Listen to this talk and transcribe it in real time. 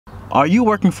Are you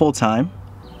working full-time?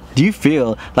 Do you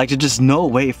feel like there's just no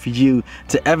way for you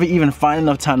to ever even find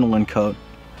enough time to learn code?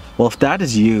 Well, if that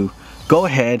is you, go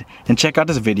ahead and check out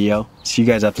this video. See you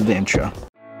guys after the intro.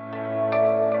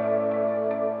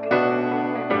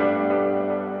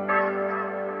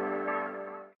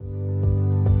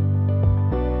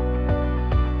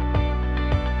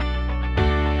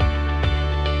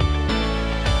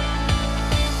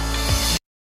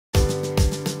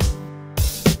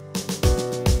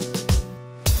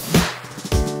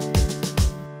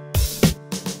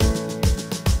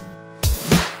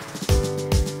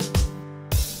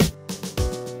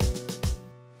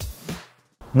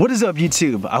 What is up,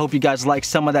 YouTube? I hope you guys like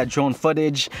some of that drone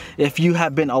footage. If you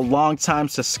have been a long time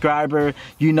subscriber,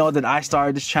 you know that I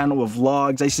started this channel with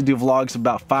vlogs. I used to do vlogs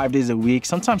about 5 days a week,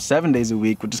 sometimes 7 days a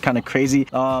week, which is kind of crazy.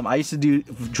 I used to do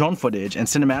drone footage and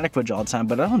cinematic footage all the time,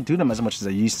 but I don't do them as much as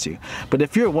I used to. But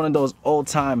if you're one of those old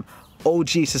time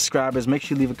OG subscribers, make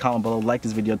sure you leave a comment below, like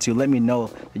this video too. Let me know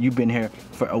that you've been here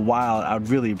for a while. I would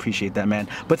really appreciate that, man.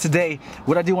 But today,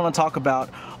 what I do want to talk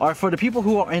about are for the people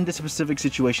who are in this specific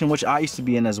situation, which I used to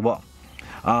be in as well.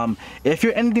 If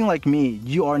you're anything like me,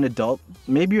 you are an adult.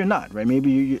 Maybe you're not, right?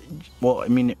 Maybe well, I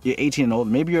mean, you're 18 and old.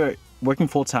 Maybe you're working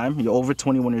full-time, you're over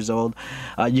 21 years old,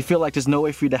 you feel like there's no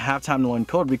way for you to have time to learn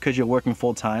code because you're working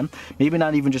full-time. Maybe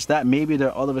not even just that, maybe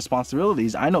there are other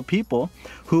responsibilities. I know people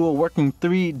who are working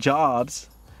 3 jobs,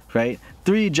 right?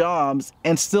 3 jobs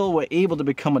and still were able to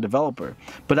become a developer.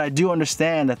 But I do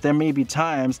understand that there may be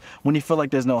times when you feel like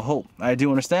there's no hope. I do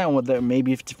understand what there may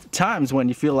be times when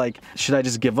you feel like, should I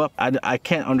just give up? I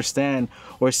can't understand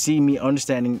or see me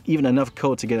understanding even enough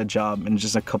code to get a job in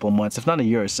just a couple months, if not a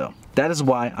year or so. That is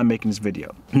why I'm making this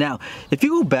video. Now, if you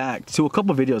go back to a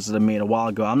couple videos that I made a while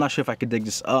ago, I'm not sure if I could dig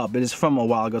this up. It is from a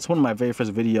while ago. It's one of my very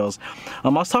first videos. I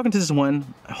was talking to this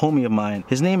one homie of mine.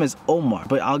 His name is Omar,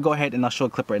 but I'll go ahead and I'll show a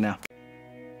clip right now.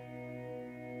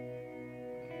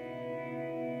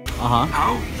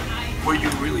 How were you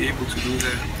really able to do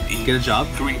that? Get a job?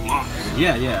 3 months.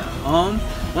 Yeah.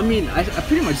 I mean, I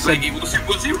pretty much said. Like,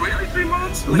 was it really 3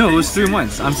 months? Like, no, it was 3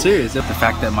 months. I'm serious. The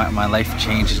fact that my life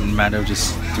changed in a matter of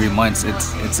just 3 months,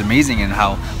 it's amazing in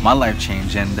how my life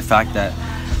changed, and the fact that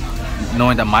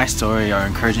knowing that my story are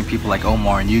encouraging people like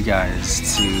Omar and you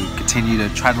guys to continue to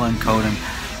try to learn code and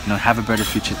have a better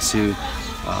future too.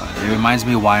 It reminds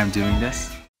me why I'm doing this.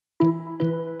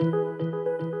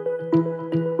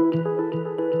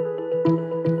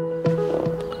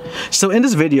 So in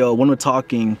this video, when we're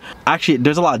talking, actually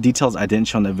there's a lot of details I didn't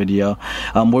show in the video,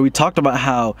 where we talked about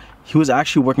how he was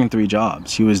actually working 3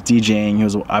 jobs. He was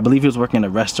DJing, I believe he was working in a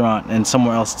restaurant and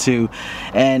somewhere else too,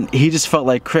 and he just felt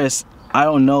like, Chris, I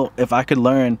don't know if I could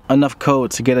learn enough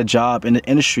code to get a job in the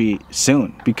industry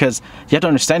soon, because you have to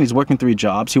understand he's working 3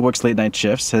 jobs. He works late night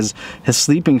shifts. His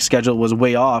sleeping schedule was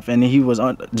way off, and he was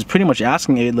just pretty much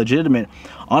asking a legitimate,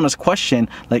 honest question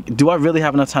like, do I really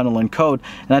have enough time to learn code?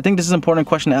 And I think this is an important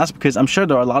question to ask because I'm sure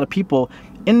there are a lot of people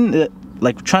in the,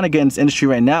 trying to get in this industry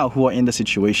right now who are in the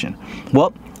situation.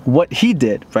 Well, what he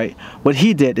did, right? What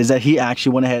he did is that he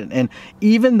actually went ahead and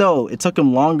even though it took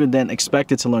him longer than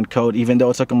expected to learn code, even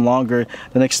though it took him longer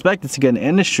than expected to get in the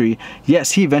industry,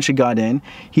 yes, he eventually got in.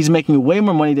 He's making way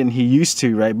more money than he used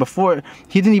to, right? Before,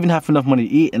 he didn't even have enough money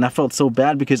to eat, and I felt so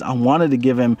bad because I wanted to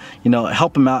give him,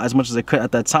 help him out as much as I could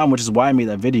at that time, which is why I made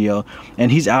that video,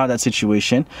 and he's out of that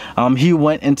situation. He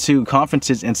went into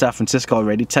conferences in San Francisco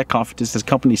already, tech conferences. His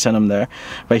company sent him there,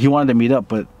 right? He wanted to meet up,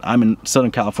 but I'm in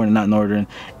Southern California, not Northern,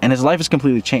 and his life has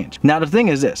completely changed. Now the thing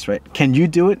is this, right? Can you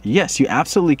do it? Yes, you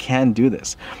absolutely can do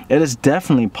this. It is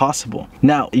definitely possible.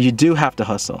 Now, you do have to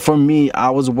hustle. For me, I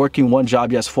was working 1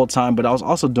 job, yes, full-time, but I was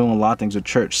also doing a lot of things with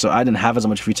church, so I didn't have as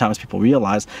much free time as people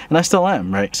realize, and I still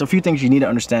am, right? So a few things you need to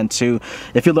understand too,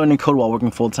 if you're learning code while working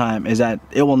full-time, is that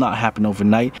it will not happen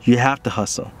overnight. You have to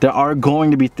hustle. There are going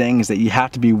to be things that you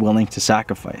have to be willing to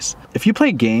sacrifice. If you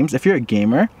play games, if you're a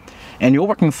gamer, and you're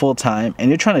working full-time, and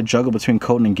you're trying to juggle between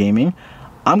coding and gaming,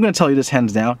 I'm going to tell you this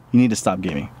hands down, you need to stop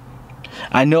gaming.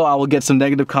 I know I will get some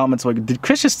negative comments like, did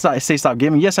Chris just say stop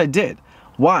gaming? Yes, I did.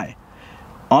 Why?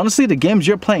 Honestly, the games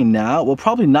you're playing now will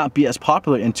probably not be as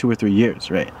popular in 2 or 3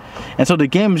 years, right? And so the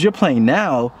games you're playing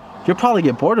now, you'll probably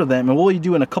get bored of them, and what will you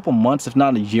do in a couple months, if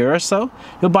not a year or so?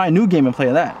 You'll buy a new game and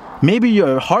play that. Maybe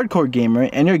you're a hardcore gamer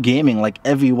and you're gaming like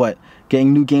every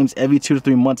getting new games every 2 to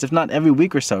 3 months, if not every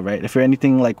week or so, right? If you're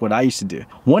anything like what I used to do.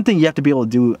 One thing you have to be able to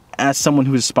do as someone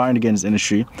who's aspiring to get in this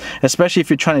industry, especially if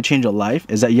you're trying to change your life,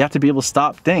 is that you have to be able to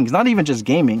stop things, not even just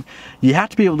gaming. You have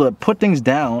to be able to put things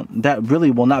down that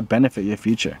really will not benefit your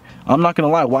future. I'm not gonna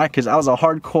lie, why? Because I was a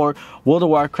hardcore World of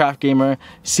Warcraft gamer,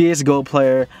 CSGO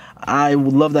player. I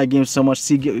love that game so much.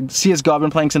 CSGO I've been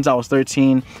playing since I was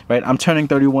 13, right? I'm turning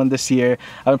 31 this year.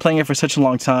 I've been playing it for such a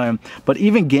long time. But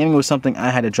even gaming was something I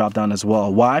had to drop down as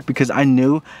well. Why? Because I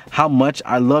knew how much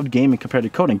I loved gaming compared to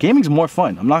coding. Gaming's more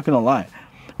fun, I'm not gonna lie,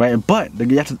 right? But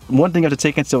one thing you have to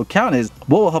take into account is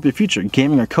what will help your future,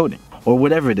 gaming or coding, or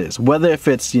whatever it is. Whether if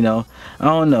it's, you know, I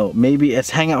don't know, maybe it's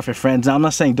hang out with your friends. Now, I'm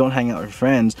not saying don't hang out with your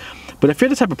friends, but if you're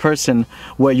the type of person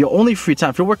where your only free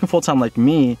time, if you're working full-time like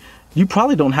me, you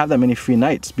probably don't have that many free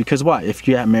nights. Because why? If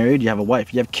you get married, you have a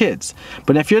wife, you have kids.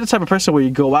 But if you're the type of person where you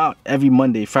go out every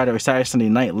Monday, Friday, or Saturday, Sunday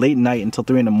night, late night until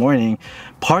 3 in the morning,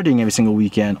 partying every single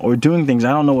weekend, or doing things,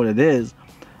 I don't know what it is,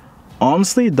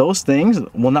 honestly, those things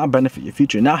will not benefit your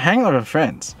future. Now, hang out with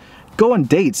friends. Go on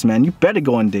dates, man. You better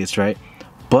go on dates, right?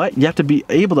 But you have to be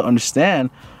able to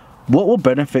understand what will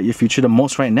benefit your future the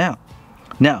most right now.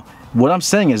 Now, what I'm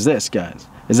saying is this, guys,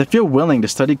 is if you're willing to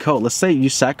study code, let's say you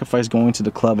sacrifice going to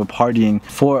the club or partying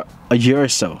for a year or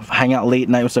so, hang out late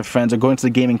night with your friends, or going to the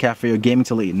gaming cafe or gaming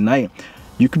till late at night,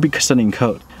 you could be studying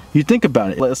code. You think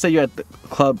about it. Let's say you're at the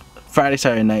club Friday,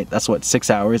 Saturday night, that's what, 6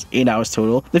 hours, 8 hours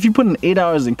total. If you put in 8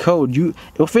 hours in code,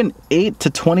 within 8 to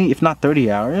 20, if not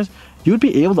 30 hours, you would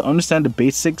be able to understand the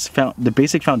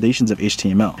basic foundations of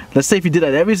HTML. Let's say if you did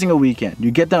that every single weekend, you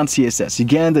get down CSS, you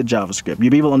get into JavaScript, you'd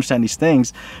be able to understand these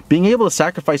things, being able to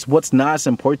sacrifice what's not as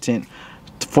important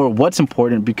for what's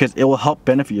important because it will help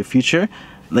benefit your future.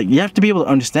 Like, you have to be able to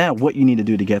understand what you need to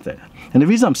do to get there. And the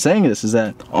reason I'm saying this is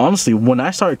that, honestly, when I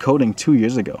started coding 2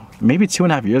 years ago, maybe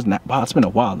 2.5 years now, wow, it's been a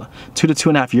while, 2 to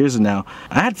 2.5 years now,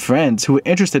 I had friends who were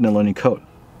interested in learning code.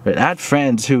 Right? I had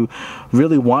friends who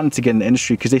really wanted to get in the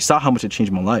industry because they saw how much it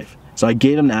changed my life. So I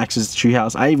gave them access to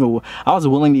Treehouse. I was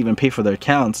willing to even pay for their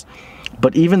accounts.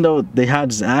 But even though they had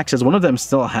this access, one of them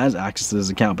still has access to this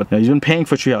account. But he's been paying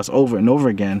for Treehouse over and over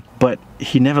again, but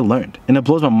he never learned. And it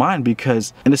blows my mind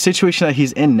because in the situation that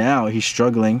he's in now, he's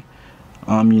struggling.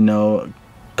 You know,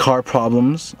 car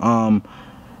problems.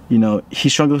 You know,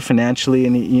 he's struggling financially,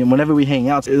 and you know, whenever we hang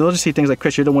out, they'll just say things like,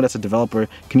 "Chris, you're the one that's a developer.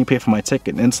 Can you pay for my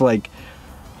ticket?" And it's like,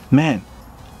 man,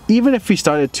 even if he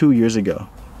started 2 years ago,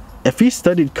 if he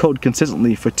studied code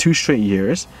consistently for 2 straight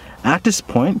years, at this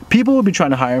point, people will be trying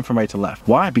to hire him from right to left.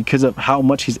 Why? Because of how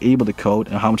much he's able to code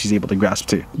and how much he's able to grasp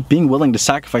to. Being willing to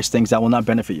sacrifice things that will not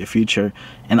benefit your future.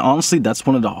 And honestly, that's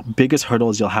one of the biggest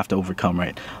hurdles you'll have to overcome,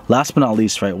 right? Last but not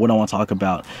least, right, what I want to talk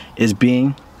about is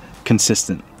being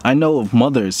consistent. I know of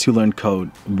mothers who learn code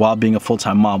while being a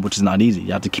full-time mom, which is not easy.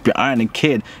 You have to keep your eye on a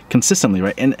kid consistently,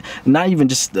 right? And not even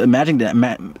just imagine the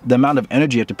amount of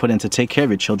energy you have to put in to take care of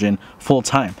your children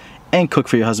full-time and cook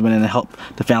for your husband and help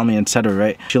the family, etc.,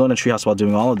 right? She learned a Treehouse while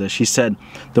doing all of this. She said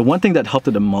the one thing that helped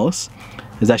her the most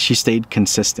is that she stayed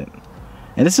consistent.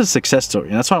 And this is a success story,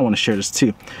 and that's why I want to share this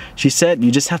too. She said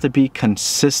you just have to be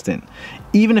consistent.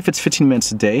 Even if it's 15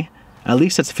 minutes a day, at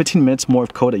least that's 15 minutes more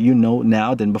of code that you know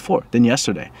now than before, than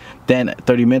yesterday, than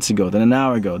 30 minutes ago, than an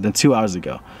hour ago, than 2 hours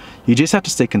ago. You just have to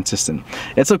stay consistent.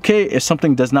 It's okay if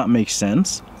something does not make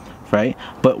sense, right?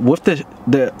 But with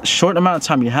the short amount of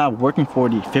time you have working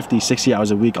 40, 50, 60 hours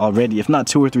a week already, if not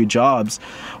 2 or 3 jobs,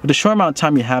 with the short amount of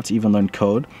time you have to even learn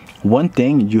code, one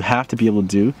thing you have to be able to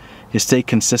do is stay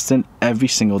consistent every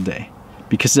single day.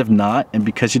 Because if not, and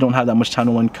because you don't have that much time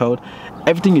to learn code,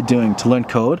 everything you're doing to learn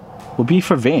code will be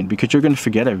for vain because you're going to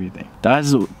forget everything. That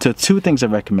is the 2 things I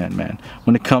recommend, man.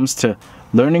 When it comes to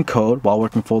learning code while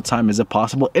working full-time, is it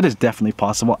possible? It is definitely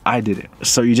possible. I did it.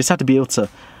 So you just have to be able to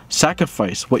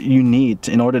sacrifice what you need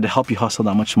in order to help you hustle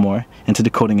that much more into the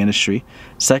coding industry.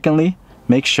 Secondly,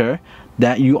 make sure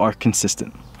that you are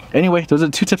consistent. Anyway, those are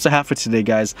the 2 tips I have for today,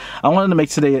 guys. I wanted to make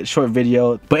today a short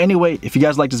video. But anyway, if you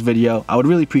guys like this video, I would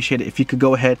really appreciate it if you could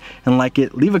go ahead and like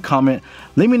it, leave a comment,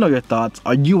 let me know your thoughts.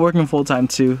 Are you working full-time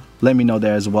too? Let me know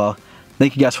there as well.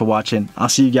 Thank you guys for watching. I'll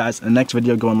see you guys in the next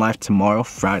video going live tomorrow,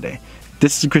 Friday.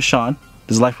 This is Chris Sean,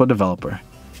 this is Lifewell Developer,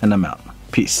 and I'm out.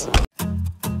 Peace.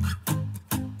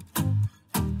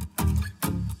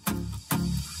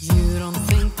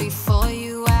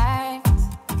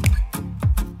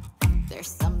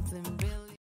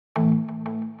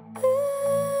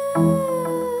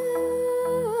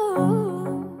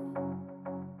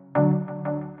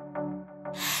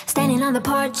 Standing on the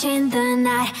porch in the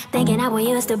night, thinking how we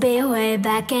used to be way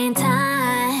back in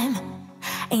time.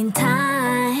 Hey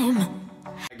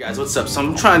guys, what's up? So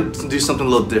I'm trying to do something a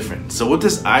little different. So with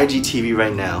this IGTV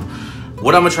right now,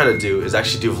 What I'm gonna try to do is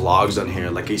actually do vlogs on here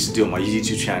like I used to do on my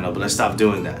YouTube channel, but I stopped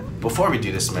doing that. Before we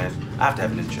do this, man, I have to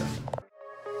have an intro.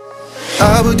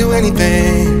 I would do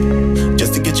anything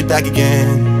just to get you back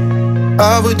again.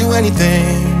 I would do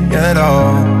anything at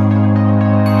all.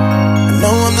 I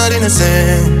know I'm not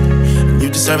innocent, you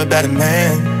deserve a better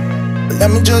man, but let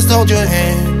me just hold your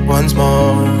hand once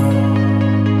more.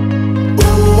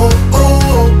 Ooh,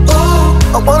 ooh,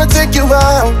 ooh, I wanna take you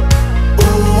out